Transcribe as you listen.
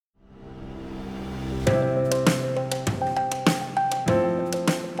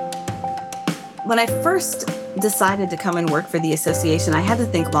When I first decided to come and work for the association, I had to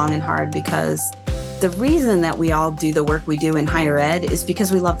think long and hard because the reason that we all do the work we do in higher ed is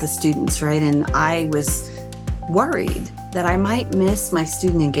because we love the students, right? And I was worried that I might miss my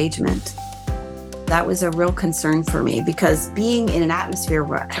student engagement. That was a real concern for me because being in an atmosphere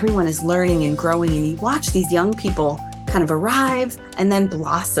where everyone is learning and growing, and you watch these young people kind of arrive and then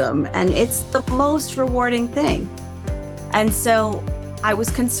blossom, and it's the most rewarding thing. And so I was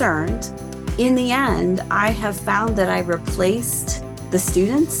concerned. In the end, I have found that I replaced the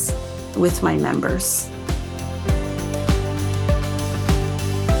students with my members.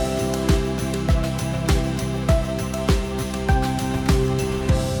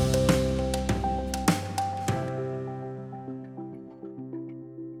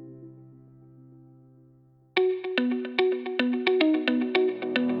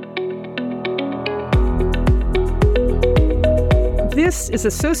 This is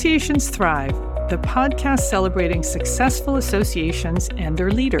Associations Thrive, the podcast celebrating successful associations and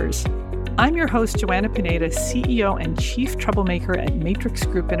their leaders. I'm your host, Joanna Pineda, CEO and Chief Troublemaker at Matrix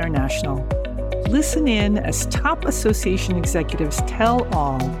Group International. Listen in as top association executives tell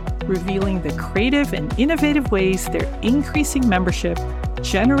all, revealing the creative and innovative ways they're increasing membership,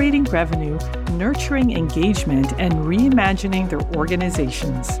 generating revenue, nurturing engagement, and reimagining their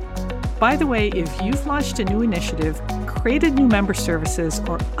organizations. By the way, if you've launched a new initiative, created new member services,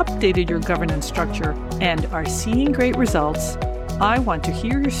 or updated your governance structure and are seeing great results, I want to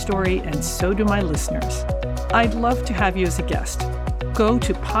hear your story, and so do my listeners. I'd love to have you as a guest. Go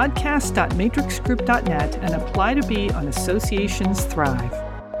to podcast.matrixgroup.net and apply to be on Associations Thrive.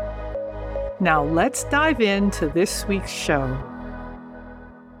 Now let's dive into this week's show.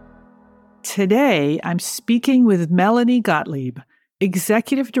 Today, I'm speaking with Melanie Gottlieb,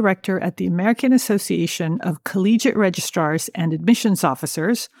 Executive Director at the American Association of Collegiate Registrars and Admissions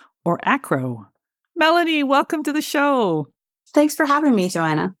Officers, or AACRAO. Melanie, welcome to the show. Thanks for having me,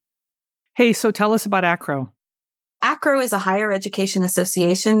 Joanna. Hey, so tell us about AACRAO. AACRAO is a higher education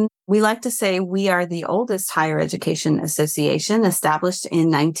association. We like to say we are the oldest higher education association, established in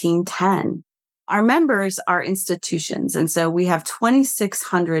 1910. Our members are institutions, and so we have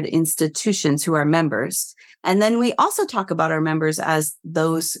 2,600 institutions who are members. And then we also talk about our members as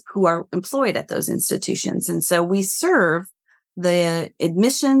those who are employed at those institutions. And so we serve the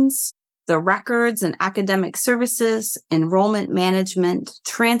admissions, the records and academic services, enrollment management,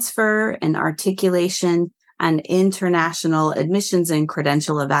 transfer and articulation, and international admissions and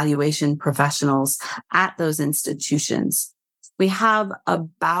credential evaluation professionals at those institutions. We have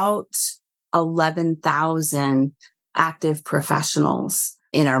about 11,000 active professionals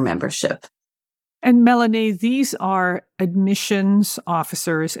in our membership. And Melanie, these are admissions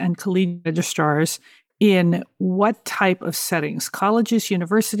officers and collegiate registrars in what type of settings? Colleges,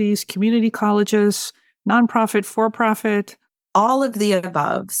 universities, community colleges, nonprofit, for-profit? All of the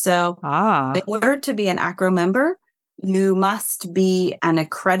above. So in order to be an AACRAO member, you must be an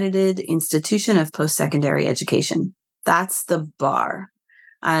accredited institution of post-secondary education. That's the bar.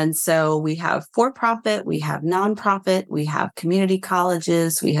 And so we have for-profit, we have nonprofit, we have community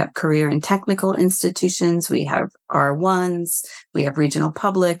colleges, we have career and technical institutions, we have R1s, we have regional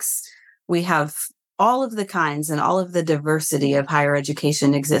publics, we have all of the kinds, and all of the diversity of higher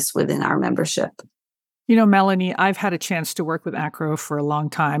education exists within our membership. You know, Melanie, I've had a chance to work with AACRAO for a long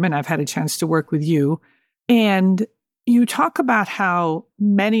time, and I've had a chance to work with you. And you talk about how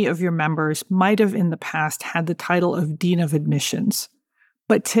many of your members might have in the past had the title of Dean of Admissions.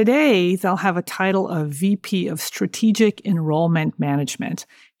 But today, they'll have a title of VP of Strategic Enrollment Management.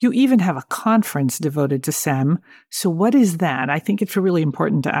 You even have a conference devoted to SEM. So what is that? I think it's really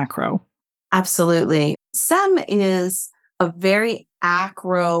important to AACRAO. Absolutely. SEM is a very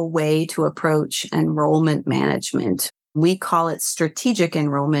AACRAO way to approach enrollment management. We call it Strategic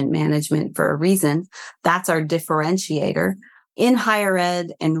Enrollment Management for a reason. That's our differentiator. In higher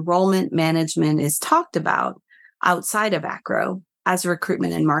ed, enrollment management is talked about outside of AACRAO as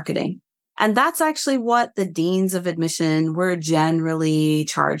recruitment and marketing. And that's actually what the deans of admission were generally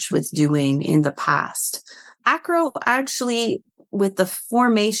charged with doing in the past. AACRAO actually, with the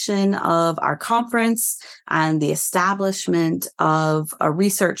formation of our conference and the establishment of a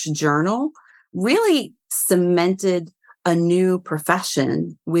research journal, really cemented a new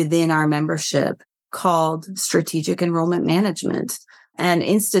profession within our membership called Strategic Enrollment Management. And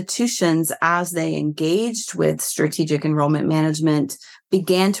institutions, as they engaged with strategic enrollment management,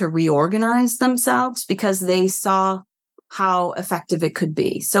 began to reorganize themselves because they saw how effective it could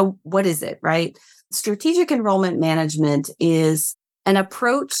be. So what is it, right? Strategic enrollment management is an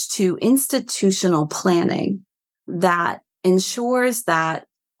approach to institutional planning that ensures that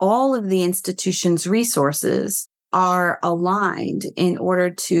all of the institution's resources are aligned in order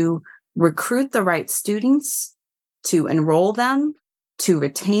to recruit the right students, to enroll them, to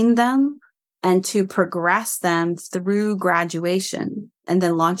retain them, and to progress them through graduation and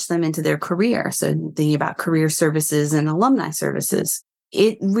then launch them into their career. So thinking about career services and alumni services,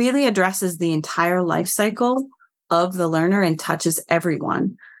 it really addresses the entire life cycle of the learner and touches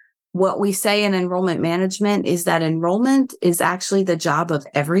everyone. What we say in enrollment management is that enrollment is actually the job of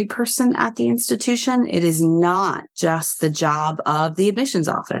every person at the institution. It is not just the job of the admissions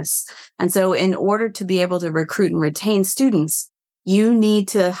office. And so in order to be able to recruit and retain students, you need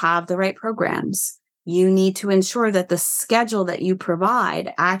to have the right programs. You need to ensure that the schedule that you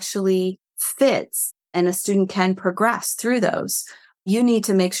provide actually fits and a student can progress through those. You need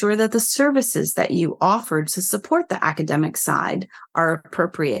to make sure that the services that you offer to support the academic side are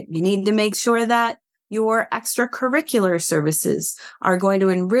appropriate. You need to make sure that your extracurricular services are going to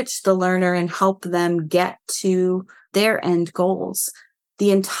enrich the learner and help them get to their end goals.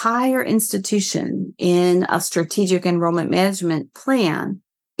 The entire institution in a strategic enrollment management plan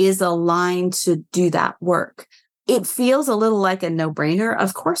is aligned to do that work. It feels a little like a no-brainer.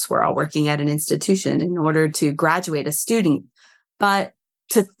 Of course, we're all working at an institution in order to graduate a student. But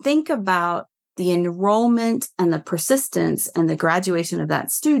to think about the enrollment and the persistence and the graduation of that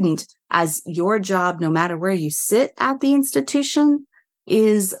student as your job, no matter where you sit at the institution,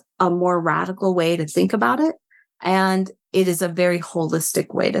 is a more radical way to think about it. And it is a very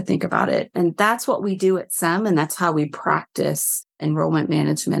holistic way to think about it. And that's what we do at SEM, and that's how we practice enrollment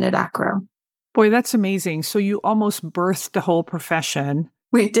management at AACRAO. Boy, that's amazing. So you almost birthed the whole profession.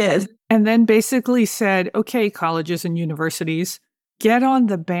 We did. And then basically said, okay, colleges and universities, get on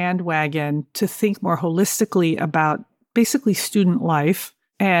the bandwagon to think more holistically about basically student life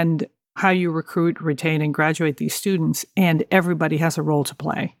and how you recruit, retain, and graduate these students. And everybody has a role to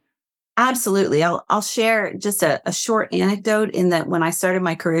play. Absolutely. I'll share just a short anecdote in that when I started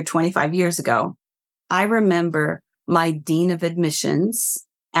my career 25 years ago, I remember my dean of admissions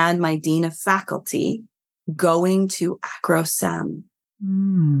and my dean of faculty going to AACRAO SEM.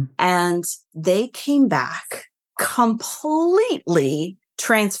 And they came back completely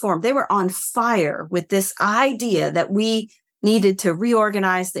transformed. They were on fire with this idea that we needed to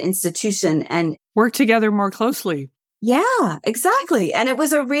reorganize the institution and work together more closely. Yeah, exactly. And it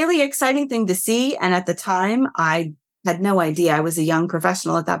was a really exciting thing to see. And at the time, I had no idea. I was a young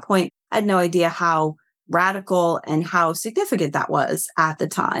professional at that point. I had no idea how radical and how significant that was at the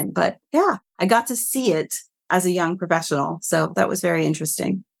time. But yeah, I got to see it as a young professional. So that was very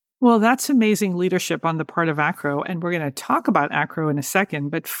interesting. Well, that's amazing leadership on the part of AACRAO, and we're going to talk about AACRAO in a second.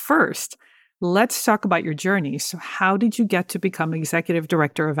 But first, let's talk about your journey. So how did you get to become executive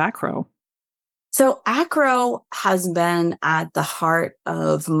director of AACRAO? So AACRAO has been at the heart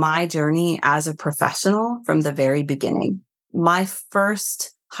of my journey as a professional from the very beginning. My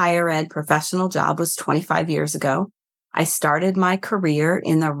first higher ed professional job was 25 years ago. I started my career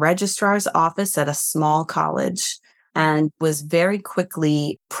in the Registrars office at a small college and was very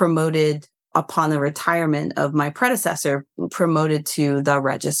quickly promoted upon the retirement of my predecessor, promoted to the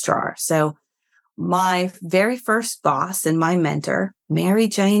registrar. So my very first boss and my mentor, Mary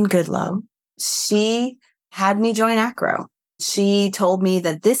Jane Goodlow, she had me join AACRAO. She told me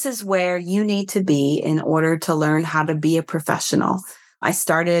that this is where you need to be in order to learn how to be a professional. I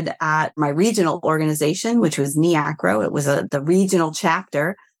started at my regional organization, which was NEACRAO. It was the regional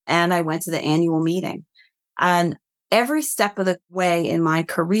chapter, and I went to the annual meeting. And every step of the way in my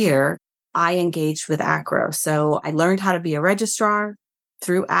career, I engaged with AACRAO. So I learned how to be a registrar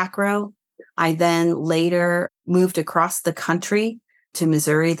through AACRAO. I then later moved across the country to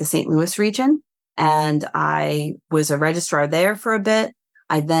Missouri, the St. Louis region, and I was a registrar there for a bit.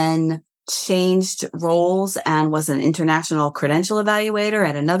 I then changed roles and was an international credential evaluator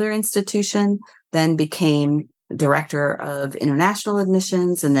at another institution, then became director of international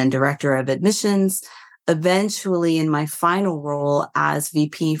admissions and then director of admissions, eventually in my final role as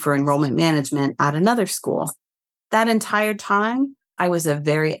VP for enrollment management at another school. That entire time, I was a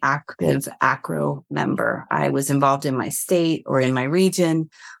very active AACRAO member. I was involved in my state or in my region.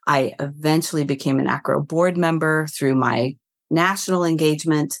 I eventually became an AACRAO board member through my national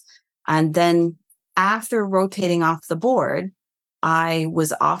engagement. And then after rotating off the board, I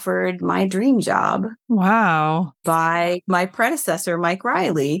was offered my dream job. Wow. By my predecessor, Mike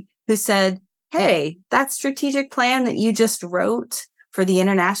Riley, who said, hey, that strategic plan that you just wrote for the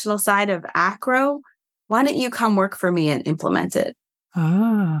international side of AACRAO, why don't you come work for me and implement it?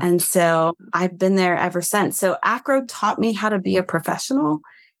 And so I've been there ever since. So AACRAO taught me how to be a professional.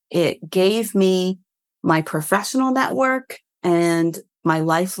 It gave me my professional network and my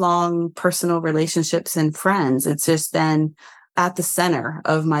lifelong personal relationships and friends. It's just been at the center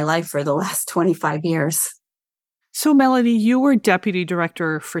of my life for the last 25 years. So, Melanie, you were deputy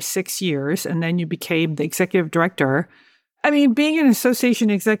director for 6 years, and then you became the executive director. I mean, being an association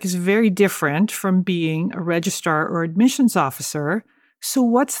exec is very different from being a registrar or admissions officer. So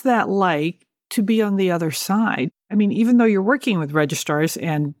what's that like to be on the other side? I mean, even though you're working with registrars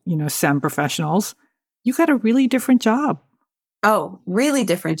and, SEM professionals, you got a really different job. Oh, really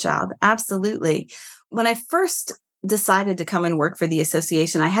different job. Absolutely. When I first decided to come and work for the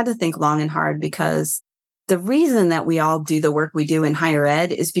association, I had to think long and hard because the reason that we all do the work we do in higher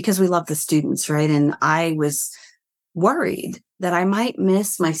ed is because we love the students, right? And I was worried that I might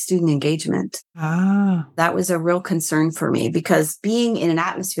miss my student engagement. That was a real concern for me because being in an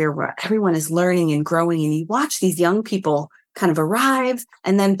atmosphere where everyone is learning and growing and you watch these young people kind of arrive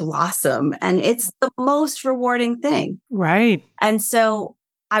and then blossom, and it's the most rewarding thing. Right. And so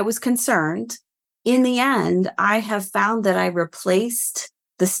I was concerned. In the end, I have found that I replaced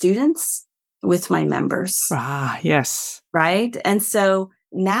the students with my members. Yes. Right. And so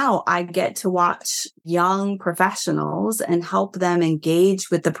now I get to watch young professionals and help them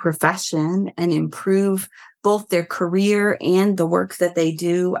engage with the profession and improve both their career and the work that they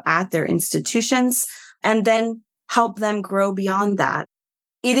do at their institutions, and then help them grow beyond that.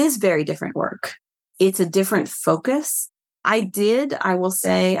 It is very different work. It's a different focus. I will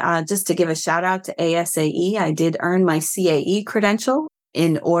say, just to give a shout out to ASAE, I did earn my CAE credential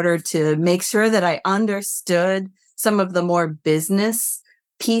in order to make sure that I understood some of the more business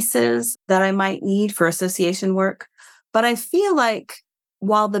pieces that I might need for association work. But I feel like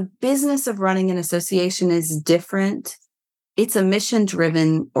while the business of running an association is different, it's a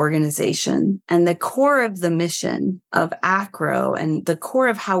mission-driven organization. And the core of the mission of AACRAO and the core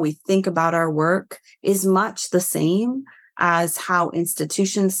of how we think about our work is much the same as how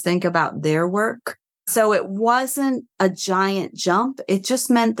institutions think about their work. So it wasn't a giant jump. It just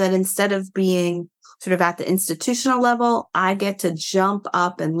meant that instead of being sort of at the institutional level, I get to jump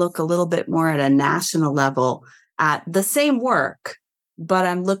up and look a little bit more at a national level at the same work, but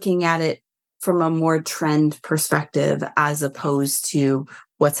I'm looking at it from a more trend perspective as opposed to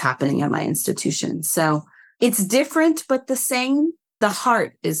what's happening at my institution. So it's different, but the same. The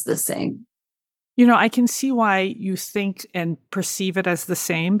heart is the same. I can see why you think and perceive it as the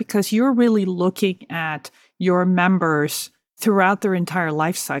same, because you're really looking at your members throughout their entire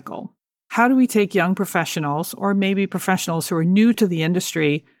life cycle. How do we take young professionals, or maybe professionals who are new to the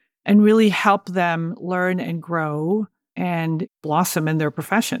industry, and really help them learn and grow and blossom in their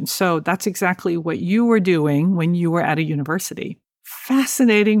profession? So that's exactly what you were doing when you were at a university.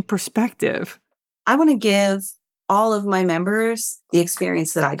 Fascinating perspective. I want to give all of my members the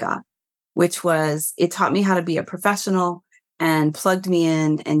experience that I got, which was it taught me how to be a professional and plugged me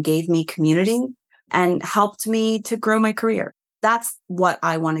in and gave me community and helped me to grow my career. That's what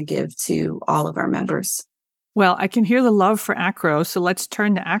I want to give to all of our members. Well, I can hear the love for AACRAO, so let's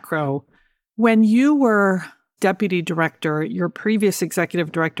turn to AACRAO. When you were deputy director, your previous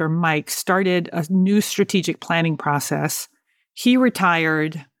executive director, Mike, started a new strategic planning process. He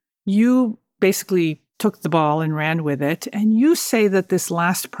retired. You basically took the ball and ran with it. And you say that this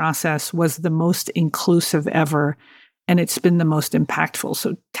last process was the most inclusive ever, and it's been the most impactful.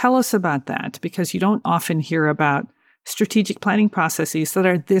 So tell us about that, because you don't often hear about strategic planning processes that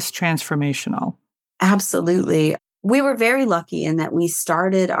are this transformational. Absolutely. We were very lucky in that we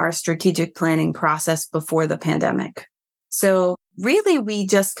started our strategic planning process before the pandemic. So really, we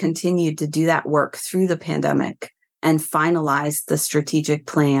just continued to do that work through the pandemic and finalized the strategic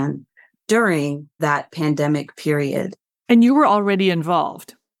plan during that pandemic period. And you were already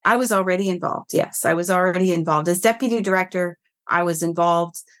involved. I was already involved. Yes, I was already involved. As deputy director, I was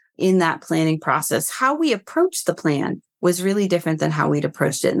involved in that planning process. How we approached the plan was really different than how we'd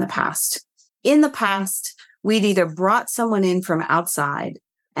approached it in the past. In the past, we'd either brought someone in from outside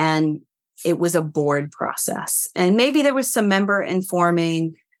and it was a board process. And maybe there was some member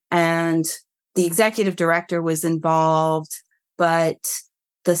informing and the executive director was involved, but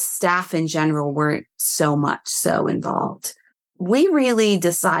the staff in general weren't so much so involved. We really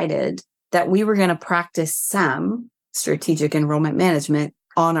decided that we were going to practice SEM, strategic enrollment management,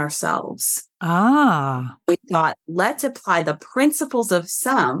 on ourselves. We thought, let's apply the principles of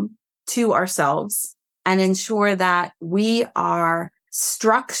SEM to ourselves and ensure that we are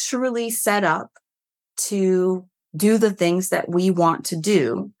structurally set up to do the things that we want to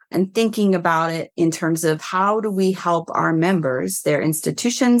do, and thinking about it in terms of how do we help our members, their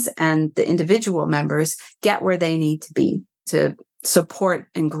institutions and the individual members, get where they need to be to support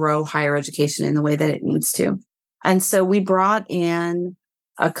and grow higher education in the way that it needs to. And so we brought in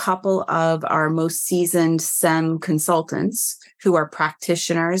a couple of our most seasoned SEM consultants who are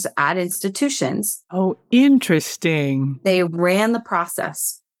practitioners at institutions. Oh, interesting. They ran the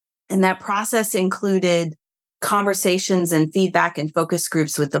process, and that process included conversations and feedback and focus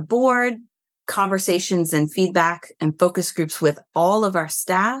groups with the board, conversations and feedback and focus groups with all of our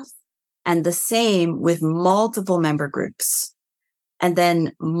staff, and the same with multiple member groups, and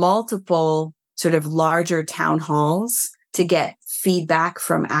then multiple sort of larger town halls to get feedback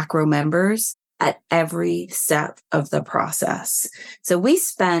from AACRAO members at every step of the process. So we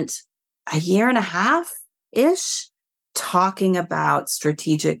spent a year and a half-ish talking about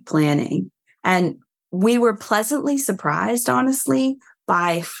strategic planning. And we were pleasantly surprised, honestly,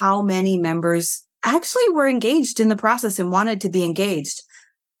 by how many members actually were engaged in the process and wanted to be engaged.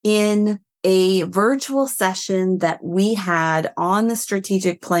 In a virtual session that we had on the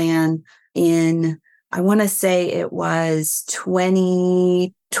strategic plan in, I want to say it was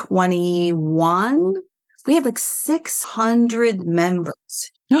 2021, we have like 600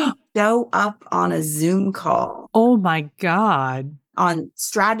 members show up on a Zoom call. Oh my God. On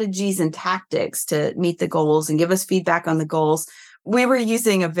strategies and tactics to meet the goals and give us feedback on the goals. We were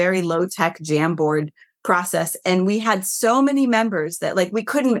using a very low-tech Jamboard process, and we had so many members that like we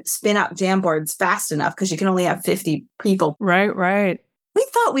couldn't spin up Jamboards fast enough because you can only have 50 people. Right. We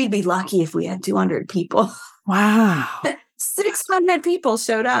thought we'd be lucky if we had 200 people. Wow. 600 people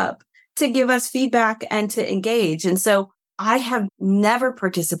showed up to give us feedback and to engage. And so I have never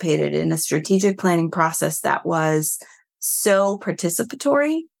participated in a strategic planning process that was so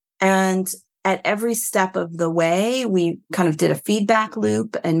participatory. And at every step of the way, we kind of did a feedback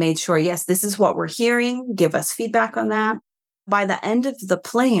loop and made sure, yes, this is what we're hearing. Give us feedback on that. By the end of the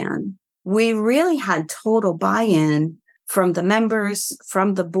plan, we really had total buy-in from the members,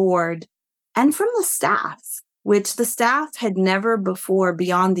 from the board, and from the staff, which the staff had never before,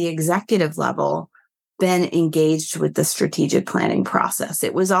 beyond the executive level, been engaged with the strategic planning process.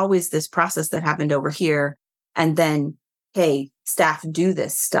 It was always this process that happened over here, and then, hey, staff, do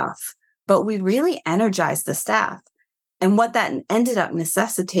this stuff. But we really energized the staff. And what that ended up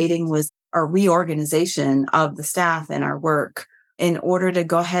necessitating was a reorganization of the staff and our work in order to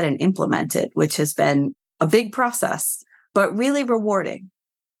go ahead and implement it, which has been a big process, but really rewarding.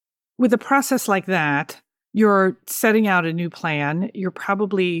 With a process like that, you're setting out a new plan. You're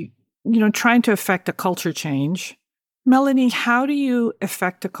probably, trying to affect a culture change. Melanie, how do you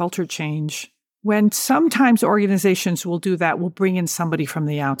affect a culture change when sometimes organizations will do that, will bring in somebody from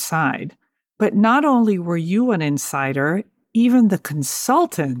the outside? But not only were you an insider, even the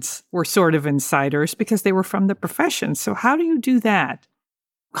consultants were sort of insiders because they were from the profession. So how do you do that?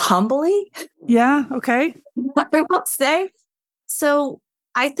 Humbly? Yeah, okay. I will say. So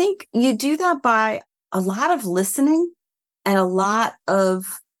I think you do that by a lot of listening and a lot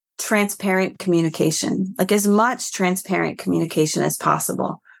of transparent communication, like as much transparent communication as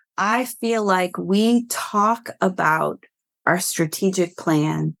possible. I feel like we talk about our strategic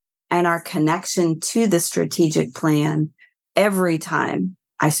plan and our connection to the strategic plan every time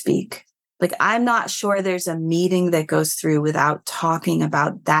I speak. Like, I'm not sure there's a meeting that goes through without talking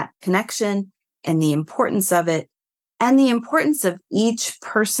about that connection and the importance of it and the importance of each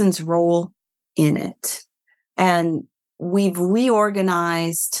person's role in it. And we've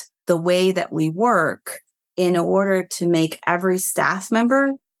reorganized the way that we work in order to make every staff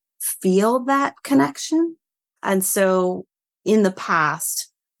member feel that connection. And so in the past,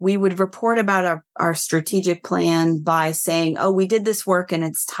 we would report about our strategic plan by saying, oh, we did this work and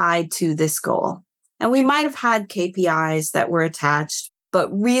it's tied to this goal. And we might have had KPIs that were attached, but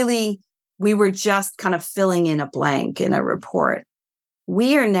really we were just kind of filling in a blank in a report.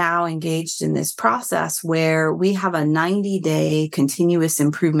 We are now engaged in this process where we have a 90-day continuous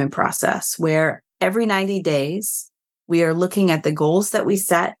improvement process where every 90 days, we are looking at the goals that we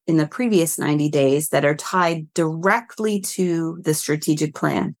set in the previous 90 days that are tied directly to the strategic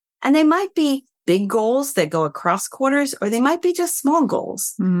plan. And they might be big goals that go across quarters, or they might be just small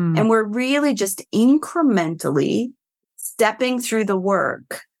goals. And we're really just incrementally stepping through the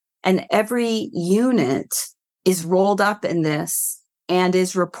work. And every unit is rolled up in this and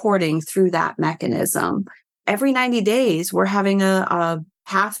is reporting through that mechanism. Every 90 days, we're having a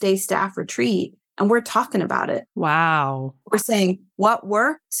half-day staff retreat. And we're talking about it. Wow. We're saying what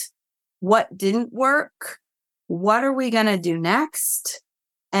worked, what didn't work, what are we going to do next?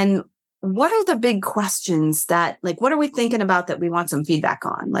 And what are the big questions that, like, what are we thinking about that we want some feedback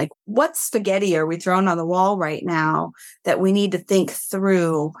on? Like, what spaghetti are we throwing on the wall right now that we need to think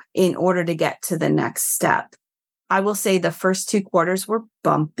through in order to get to the next step? I will say the first 2 quarters were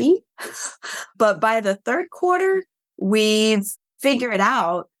bumpy, but by the third quarter, we've figured it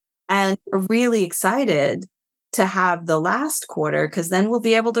out and we're really excited to have the last quarter because then we'll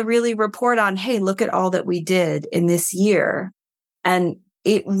be able to really report on, hey, look at all that we did in this year. And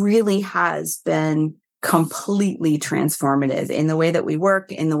it really has been completely transformative in the way that we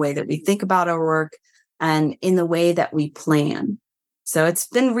work, in the way that we think about our work, and in the way that we plan. So it's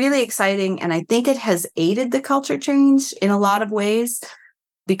been really exciting. And I think it has aided the culture change in a lot of ways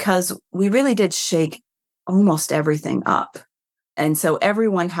because we really did shake almost everything up. And so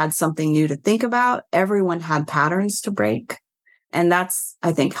everyone had something new to think about. Everyone had patterns to break. And that's,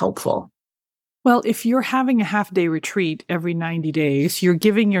 I think, helpful. Well, if you're having a half-day retreat every 90 days, you're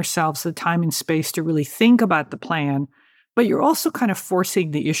giving yourselves the time and space to really think about the plan, but you're also kind of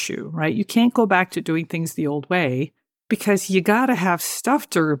forcing the issue, right? You can't go back to doing things the old way because you got to have stuff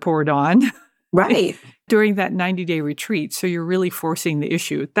to report on Right. during that 90-day retreat. So you're really forcing the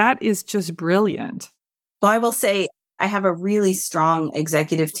issue. That is just brilliant. Well, I will say I have a really strong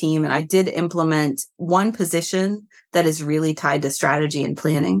executive team, and I did implement one position that is really tied to strategy and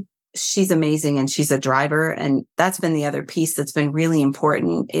planning. She's amazing and she's a driver. And that's been the other piece that's been really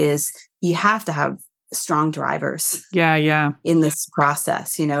important is you have to have strong drivers. Yeah. In this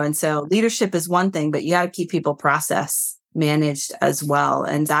process, and so leadership is one thing, but you got to keep people process managed as well.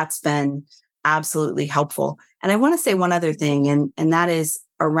 And that's been absolutely helpful. And I want to say one other thing, and that is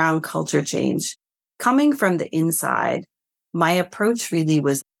around culture change. Coming from the inside, my approach really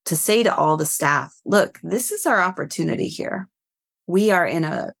was to say to all the staff, look, this is our opportunity here. We are in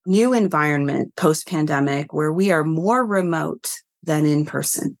a new environment post-pandemic where we are more remote than in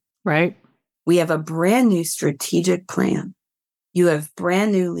person. Right. We have a brand new strategic plan. You have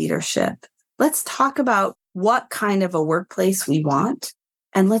brand new leadership. Let's talk about what kind of a workplace we want.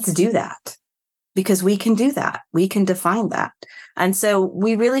 And let's do that because we can do that. We can define that. And so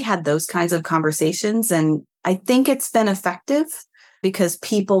we really had those kinds of conversations. And I think it's been effective because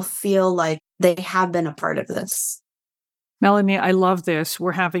people feel like they have been a part of this. Melanie, I love this.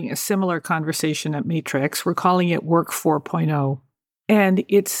 We're having a similar conversation at Matrix. We're calling it Work 4.0. And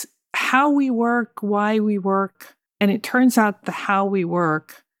it's how we work, why we work. And it turns out the how we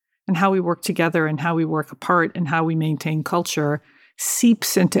work and how we work together and how we work apart and how we maintain culture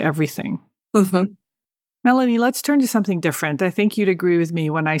seeps into everything. Mm-hmm. Melanie, let's turn to something different. I think you'd agree with me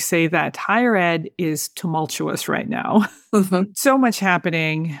when I say that higher ed is tumultuous right now. Mm-hmm. So much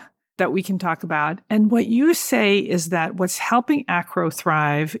happening that we can talk about. And what you say is that what's helping AACRAO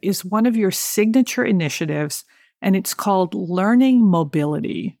thrive is one of your signature initiatives, and it's called Learning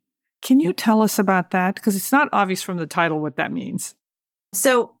Mobility. Can you tell us about that? Because it's not obvious from the title what that means.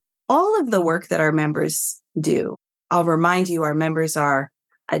 So all of the work that our members do, I'll remind you, our members are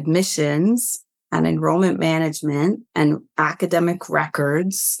admissions and enrollment management and academic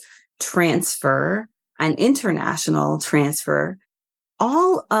records, transfer and international transfer.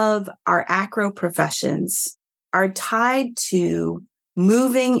 All of our AACRAO professions are tied to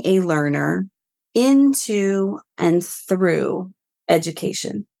moving a learner into and through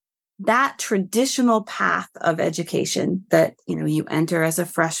education. That traditional path of education that, you enter as a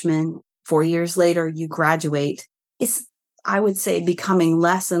freshman, 4 years later, you graduate is, I would say, becoming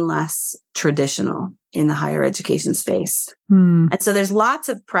less and less traditional in the higher education space. And so there's lots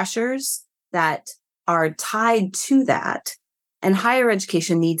of pressures that are tied to that. And higher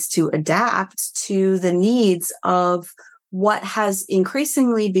education needs to adapt to the needs of what has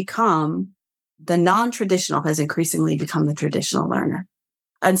increasingly become the non-traditional has increasingly become the traditional learner.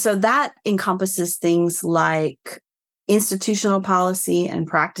 And so that encompasses things like institutional policy and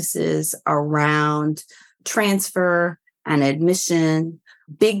practices around transfer and admission,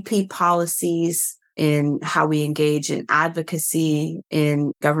 big P policies in how we engage in advocacy,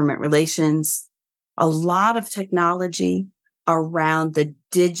 in government relations, a lot of technology around the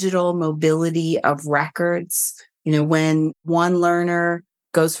digital mobility of records. When one learner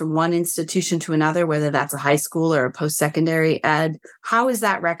goes from one institution to another, whether that's a high school or a post-secondary ed, how is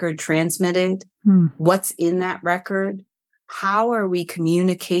that record transmitted? What's in that record? How are we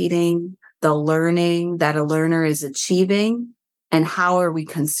communicating the learning that a learner is achieving? And how are we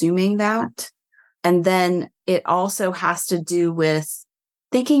consuming that? And then it also has to do with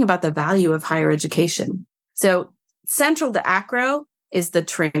thinking about the value of higher education. So central to AACRAO is the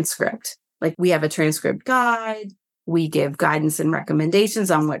transcript. Like we have a transcript guide. We give guidance and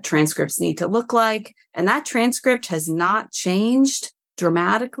recommendations on what transcripts need to look like. And that transcript has not changed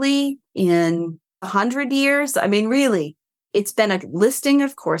dramatically in 100 years. I mean, really, it's been a listing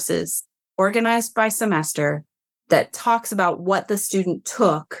of courses organized by semester that talks about what the student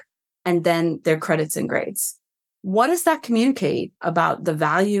took and then their credits and grades. what does that communicate about the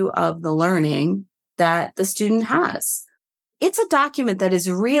value of the learning that the student has? It's a document that is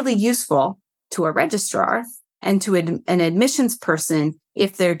really useful to a registrar and to an admissions person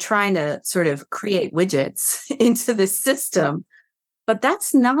if they're trying to sort of create widgets into the system. But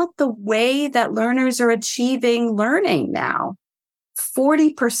that's not the way that learners are achieving learning now.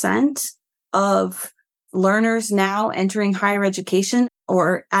 40% of learners now entering higher education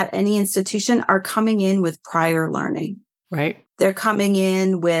or at any institution are coming in with prior learning. Right. They're coming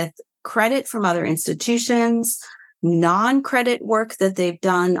in with credit from other institutions, non-credit work that they've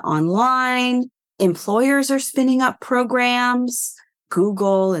done online. Employers are spinning up programs.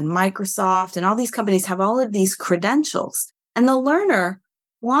 Google and Microsoft and all these companies have all of these credentials. And the learner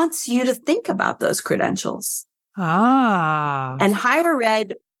wants you to think about those credentials. And higher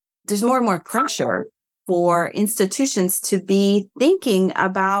ed, there's more and more pressure for institutions to be thinking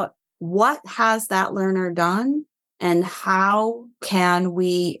about what has that learner done and how can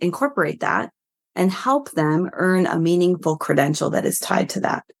we incorporate that and help them earn a meaningful credential that is tied to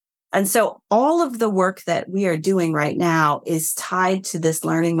that. And so all of the work that we are doing right now is tied to this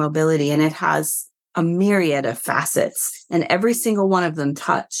learning mobility, and it has a myriad of facets, and every single one of them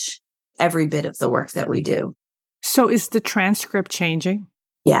touch every bit of the work that we do. So is the transcript changing?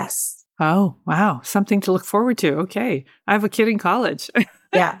 Yes. Oh, wow. Something to look forward to. Okay. I have a kid in college.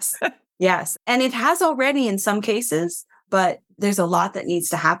 Yes. Yes. And it has already in some cases, but there's a lot that needs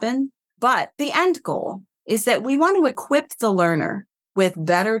to happen. But the end goal is that we want to equip the learner with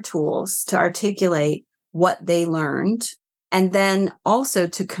better tools to articulate what they learned, and then also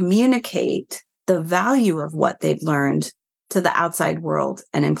to communicate the value of what they've learned to the outside world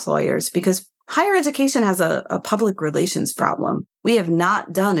and employers, because higher education has a public relations problem. We have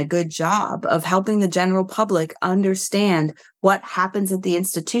not done a good job of helping the general public understand what happens at the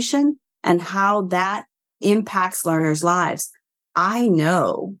institution and how that impacts learners' lives. I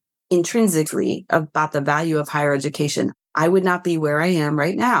know intrinsically about the value of higher education. I would not be where I am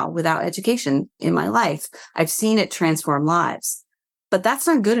right now without education in my life. I've seen it transform lives, but that's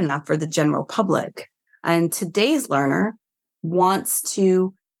not good enough for the general public. And today's learner wants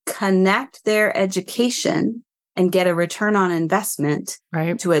to connect their education and get a return on investment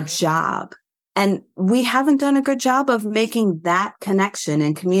to a job. And we haven't done a good job of making that connection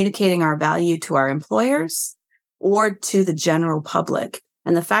and communicating our value to our employers or to the general public.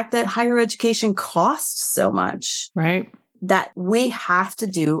 And the fact that higher education costs so much, that we have to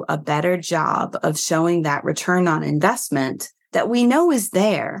do a better job of showing that return on investment that we know is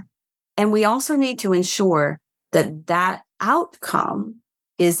there. And we also need to ensure that that outcome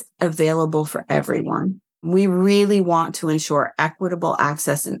is available for everyone. We really want to ensure equitable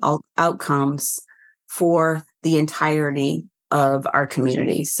access and outcomes for the entirety of our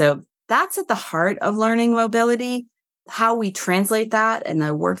community. So that's at the heart of learning mobility. How we translate that and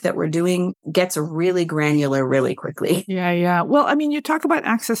the work that we're doing gets really granular really quickly. Yeah. Well, I mean, you talk about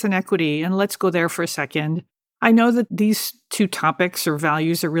access and equity, and let's go there for a second. I know that these two topics or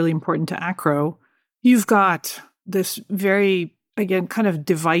values are really important to AACRAO. You've got this very, again, kind of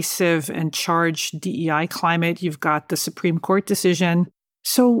divisive and charged DEI climate. You've got the Supreme Court decision.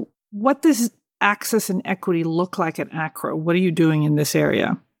 So what does access and equity look like at AACRAO? What are you doing in this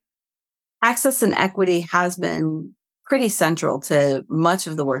area? Access and equity has been pretty central to much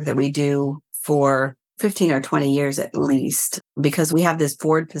of the work that we do for 15 or 20 years at least, because we have this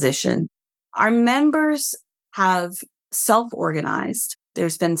board position. Our members have self-organized.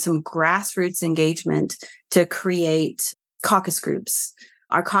 There's been some grassroots engagement to create caucus groups.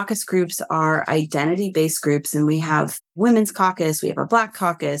 Our caucus groups are identity-based groups, and we have Women's Caucus, we have a Black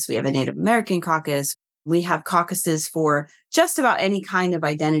Caucus, we have a Native American Caucus. We have caucuses for just about any kind of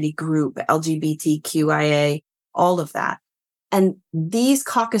identity group, LGBTQIA, all of that. And these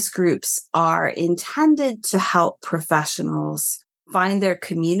caucus groups are intended to help professionals find their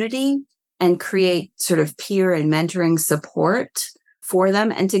community and create sort of peer and mentoring support for them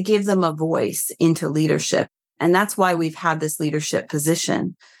and to give them a voice into leadership. And that's why we've had this leadership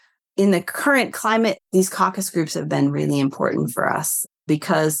position. In the current climate, these caucus groups have been really important for us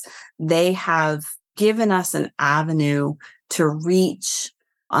because they have given us an avenue to reach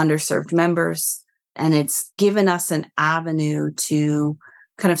underserved members. And it's given us an avenue to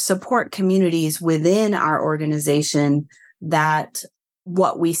kind of support communities within our organization that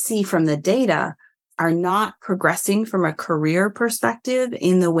what we see from the data are not progressing from a career perspective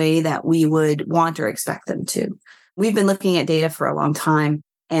in the way that we would want or expect them to. We've been looking at data for a long time,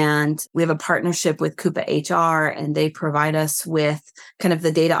 and we have a partnership with Coupa HR, and they provide us with kind of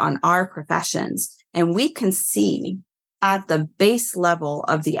the data on our professions. And we can see at the base level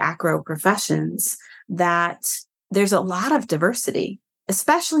of the AACRAO professions that there's a lot of diversity,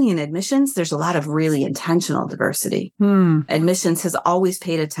 especially in admissions. There's a lot of really intentional diversity. Admissions has always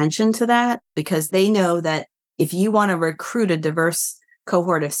paid attention to that because they know that if you want to recruit a diverse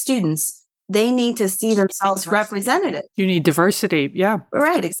cohort of students, they need to see themselves represented. You need diversity. Yeah.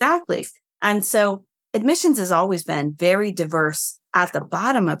 Right, exactly. And so admissions has always been very diverse at the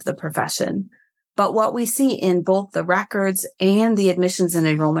bottom of the profession. But what we see in both the records and the admissions and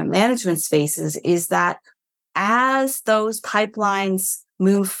enrollment management spaces is that as those pipelines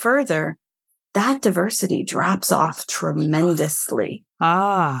move further, that diversity drops off tremendously.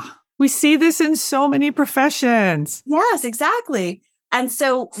 We see this in so many professions. Yes, exactly. And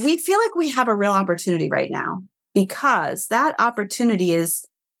so we feel like we have a real opportunity right now because that opportunity is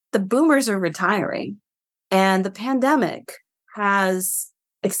the boomers are retiring and the pandemic has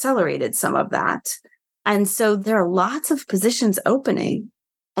accelerated some of that. And so there are lots of positions opening,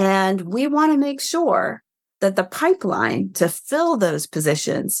 and we want to make sure that the pipeline to fill those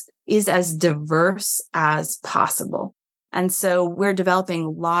positions is as diverse as possible. And so we're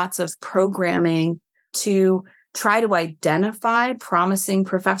developing lots of programming to try to identify promising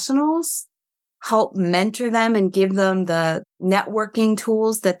professionals, help mentor them and give them the networking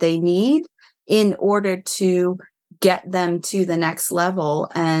tools that they need in order to get them to the next level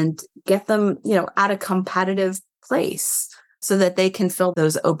and get them, at a competitive place so that they can fill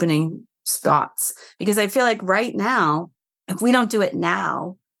those opening spots. Because I feel like right now, if we don't do it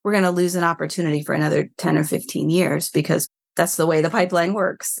now, we're going to lose an opportunity for another 10 or 15 years because that's the way the pipeline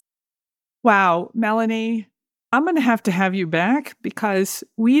works. Wow, Melanie, I'm going to have you back because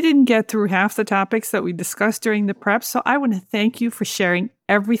we didn't get through half the topics that we discussed during the prep. So I want to thank you for sharing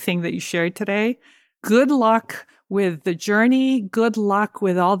everything that you shared today. Good luck with the journey. Good luck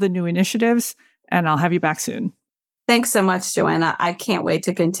with all the new initiatives. And I'll have you back soon. Thanks so much, Joanna. I can't wait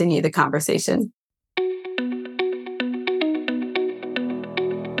to continue the conversation.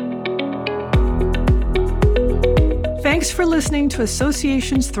 Thanks for listening to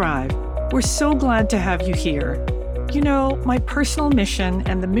Associations Thrive. We're so glad to have you here. My personal mission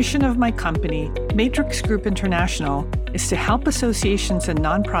and the mission of my company, Matrix Group International, is to help associations and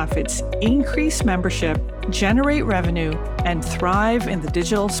nonprofits increase membership, generate revenue, and thrive in the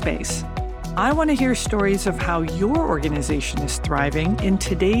digital space. I want to hear stories of how your organization is thriving in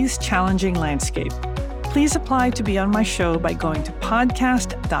today's challenging landscape. Please apply to be on my show by going to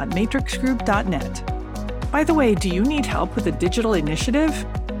podcast.matrixgroup.net. By the way, do you need help with a digital initiative?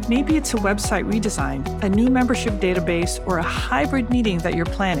 Maybe it's a website redesign, a new membership database, or a hybrid meeting that you're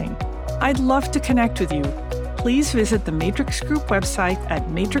planning. I'd love to connect with you. Please visit the Matrix Group website at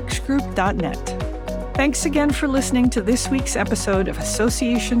matrixgroup.net. Thanks again for listening to this week's episode of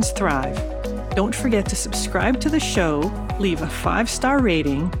Associations Thrive. Don't forget to subscribe to the show, leave a 5-star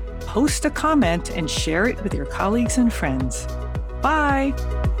rating, post a comment, and share it with your colleagues and friends. Bye!